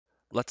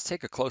Let's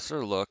take a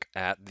closer look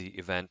at the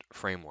event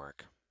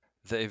framework.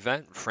 The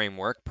event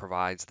framework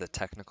provides the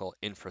technical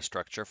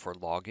infrastructure for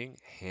logging,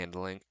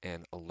 handling,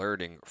 and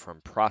alerting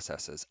from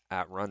processes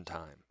at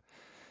runtime.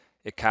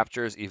 It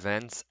captures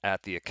events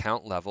at the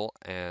account level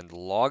and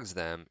logs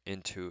them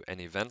into an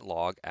event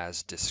log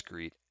as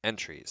discrete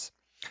entries.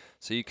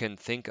 So you can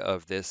think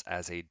of this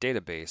as a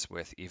database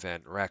with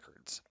event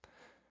records.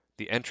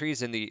 The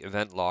entries in the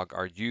event log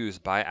are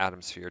used by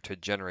Atomsphere to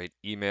generate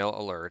email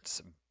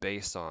alerts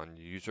based on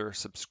user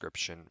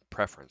subscription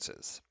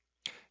preferences.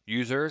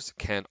 Users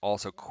can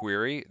also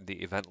query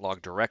the event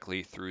log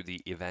directly through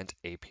the Event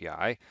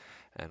API,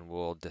 and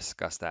we'll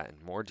discuss that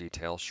in more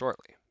detail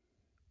shortly.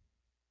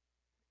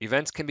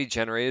 Events can be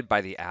generated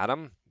by the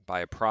Atom, by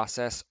a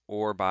process,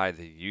 or by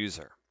the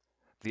user.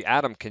 The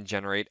Atom can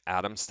generate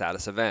Atom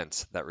status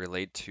events that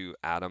relate to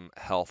Atom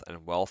health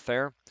and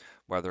welfare,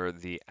 whether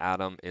the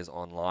Atom is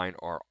online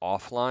or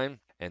offline,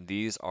 and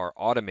these are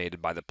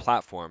automated by the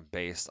platform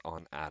based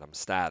on Atom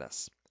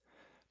status.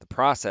 The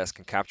process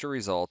can capture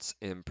results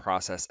in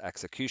process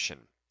execution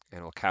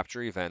and will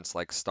capture events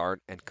like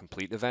start and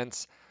complete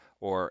events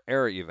or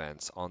error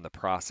events on the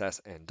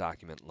process and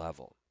document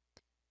level.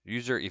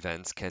 User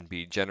events can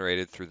be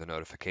generated through the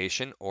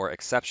notification or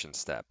exception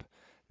step.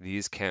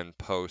 These can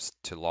post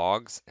to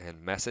logs,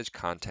 and message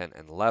content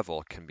and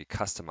level can be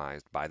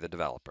customized by the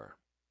developer.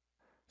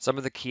 Some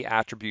of the key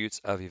attributes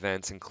of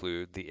events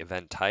include the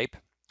event type,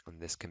 and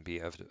this can be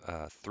of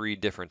three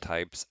different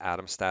types: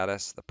 Atom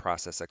status, the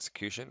process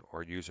execution,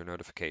 or user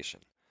notification.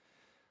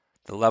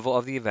 The level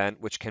of the event,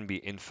 which can be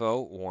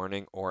info,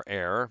 warning, or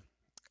error,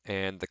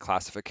 and the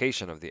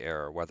classification of the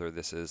error, whether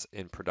this is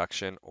in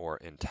production or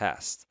in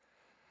test.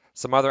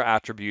 Some other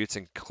attributes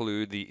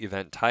include the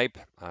event type,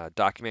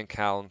 document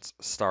counts,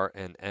 start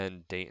and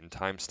end date and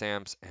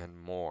timestamps, and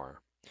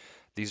more.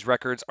 These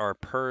records are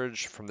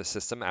purged from the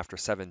system after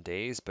 7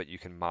 days, but you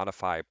can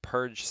modify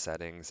purge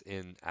settings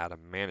in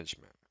Atom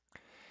Management.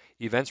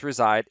 Events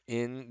reside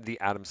in the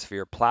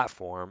Atomsphere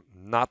platform,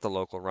 not the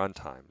local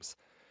runtimes.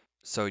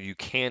 So you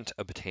can't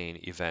obtain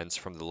events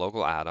from the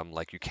local Atom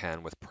like you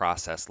can with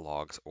process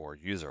logs or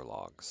user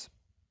logs.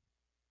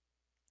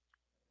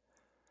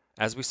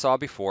 As we saw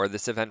before,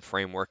 this event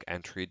framework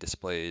entry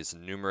displays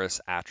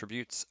numerous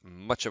attributes,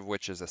 much of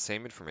which is the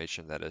same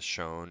information that is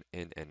shown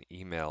in an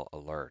email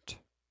alert.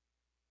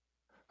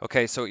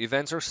 Okay, so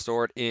events are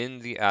stored in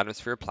the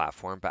Atomsphere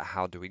platform, but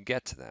how do we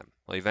get to them?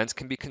 Well, events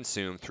can be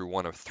consumed through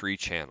one of three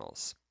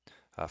channels.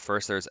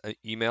 First, there's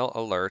email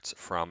alerts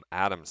from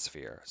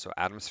Atomsphere. So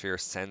Atomsphere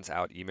sends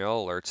out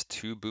email alerts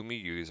to Boomi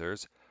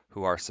users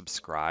who are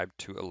subscribed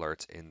to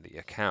alerts in the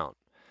account.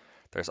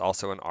 There's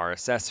also an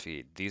RSS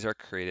feed. These are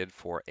created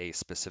for a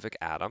specific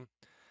Atom.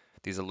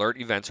 These alert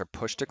events are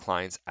pushed to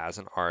clients as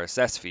an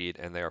RSS feed,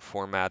 and they are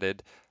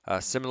formatted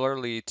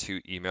similarly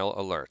to email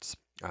alerts.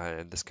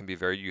 And this can be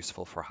very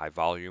useful for high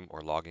volume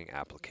or logging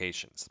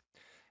applications.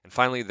 And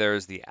finally,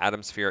 there's the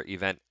Atomsphere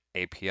Event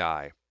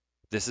API.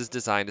 This is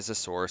designed as a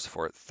source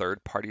for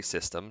third-party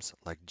systems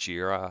like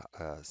Jira,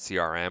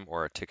 CRM,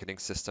 or a ticketing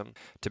system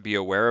to be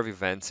aware of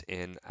events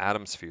in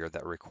Atomsphere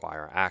that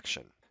require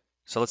action.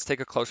 So let's take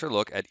a closer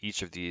look at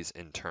each of these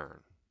in turn.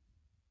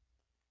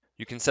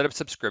 You can set up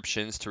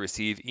subscriptions to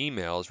receive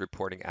emails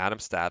reporting Atom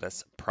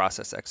status,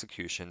 process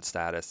execution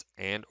status,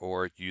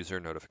 and/or user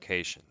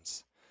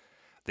notifications.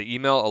 The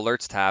Email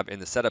Alerts tab in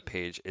the Setup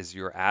page is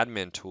your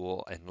admin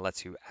tool and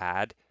lets you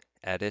add,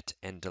 edit,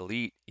 and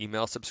delete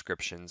email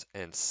subscriptions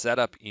and set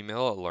up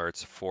email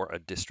alerts for a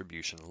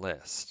distribution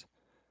list.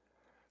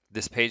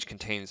 This page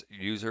contains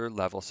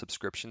user-level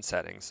subscription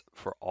settings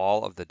for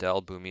all of the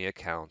Dell Boomi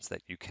accounts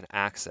that you can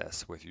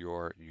access with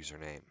your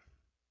username.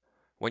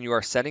 When you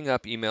are setting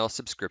up email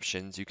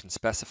subscriptions, you can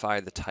specify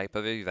the type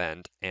of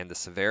event and the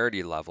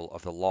severity level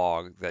of the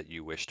log that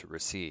you wish to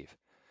receive.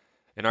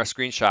 In our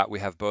screenshot, we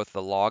have both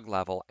the log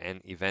level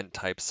and event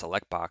type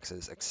select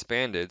boxes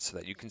expanded so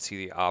that you can see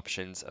the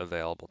options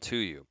available to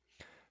you.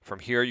 From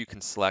here, you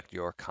can select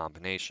your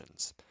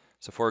combinations.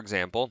 So for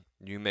example,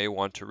 you may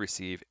want to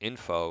receive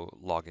info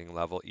logging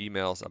level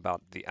emails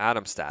about the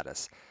Atom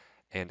status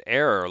and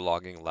error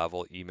logging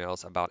level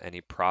emails about any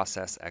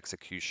process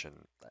execution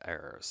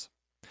errors.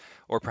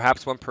 Or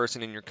perhaps one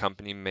person in your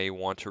company may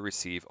want to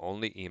receive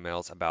only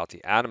emails about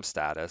the Atom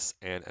status,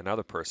 and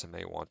another person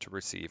may want to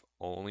receive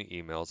only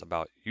emails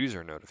about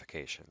user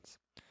notifications.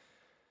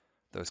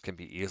 Those can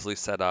be easily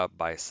set up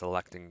by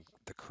selecting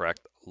the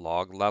correct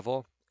log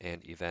level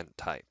and event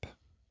type.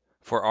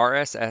 For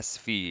RSS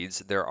feeds,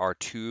 there are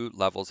two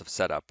levels of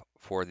setup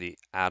for the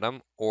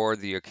Atom or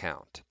the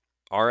account.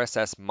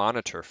 RSS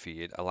Monitor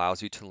feed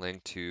allows you to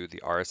link to the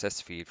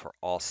RSS feed for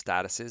all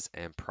statuses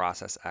and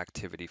process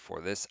activity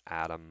for this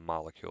Atom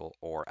molecule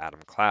or Atom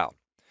cloud.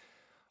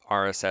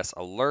 RSS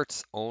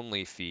Alerts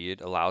Only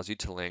feed allows you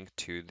to link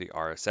to the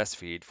RSS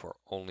feed for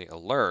only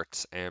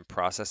alerts and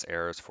process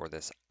errors for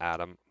this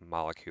Atom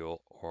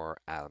molecule or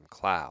Atom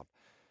cloud.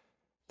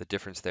 The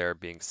difference there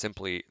being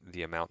simply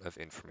the amount of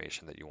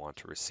information that you want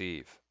to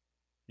receive.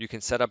 You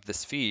can set up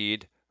this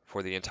feed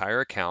for the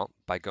entire account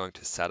by going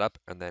to Setup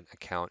and then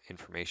Account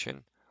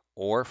Information,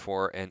 or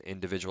for an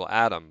individual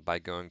atom by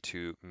going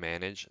to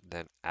Manage,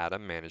 then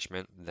Atom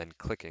Management, then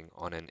clicking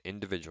on an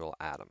individual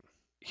atom.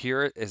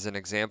 Here is an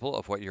example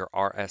of what your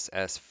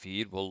RSS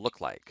feed will look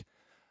like.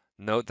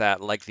 Note that,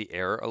 like the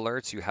error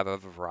alerts, you have a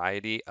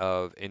variety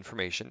of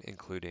information,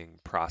 including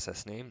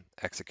process name,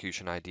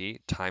 execution ID,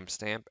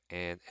 timestamp,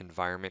 and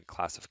environment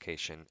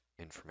classification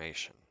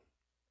information.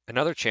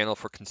 Another channel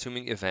for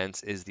consuming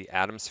events is the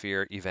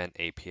Atomsphere Event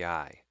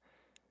API.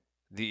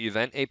 The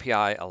Event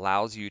API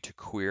allows you to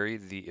query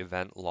the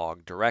event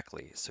log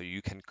directly, so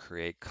you can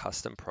create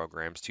custom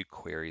programs to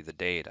query the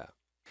data.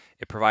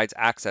 It provides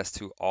access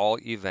to all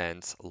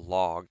events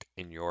logged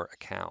in your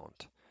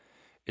account.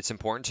 It's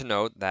important to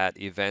note that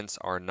events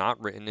are not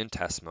written in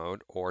test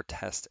mode or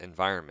test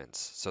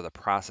environments, so the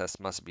process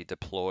must be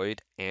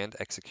deployed and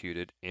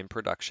executed in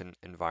production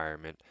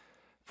environment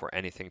for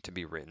anything to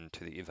be written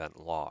to the event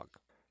log.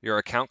 Your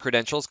account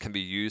credentials can be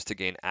used to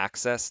gain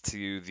access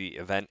to the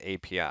Event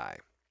API,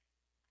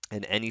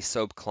 and any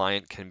SOAP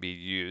client can be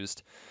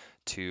used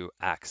to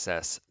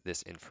access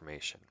this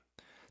information.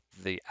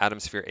 The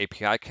Atomsphere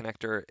API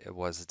connector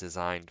was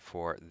designed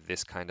for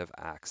this kind of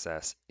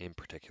access in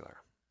particular.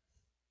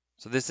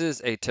 So this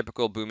is a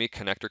typical Boomi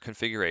connector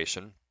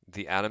configuration.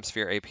 The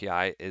Atomsphere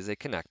API is a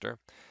connector,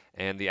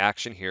 and the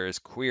action here is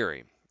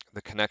query.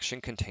 The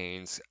connection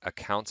contains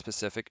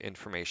account-specific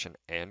information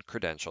and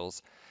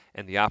credentials,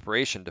 and the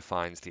operation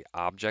defines the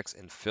objects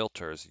and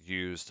filters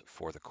used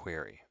for the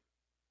query.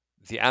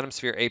 The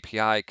Atomsphere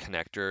API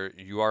connector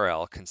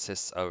URL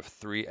consists of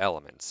three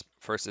elements.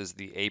 First is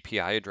the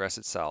API address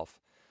itself,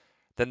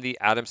 then the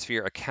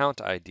Atomsphere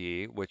account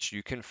ID, which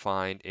you can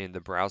find in the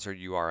browser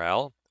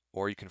URL,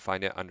 or you can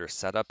find it under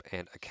Setup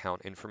and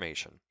Account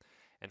Information.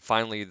 And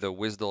finally, the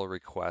WSDL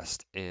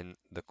request in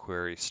the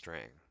query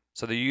string.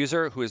 So the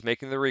user who is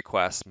making the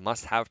request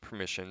must have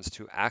permissions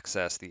to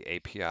access the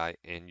API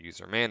in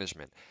User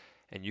Management.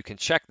 And you can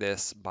check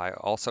this by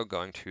also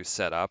going to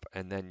Setup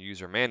and then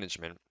User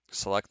Management,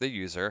 select the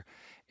user,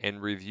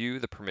 and review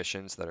the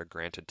permissions that are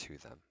granted to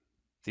them.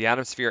 The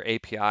Atomsphere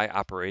API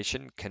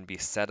operation can be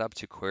set up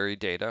to query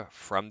data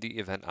from the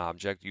event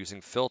object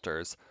using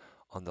filters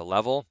on the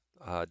level,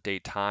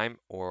 date time,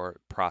 or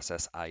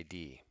process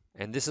ID.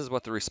 And this is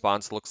what the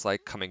response looks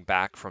like coming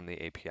back from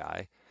the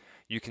API.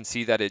 You can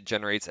see that it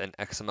generates an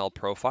XML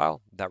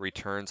profile that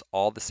returns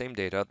all the same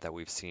data that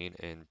we've seen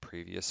in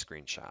previous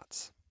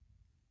screenshots.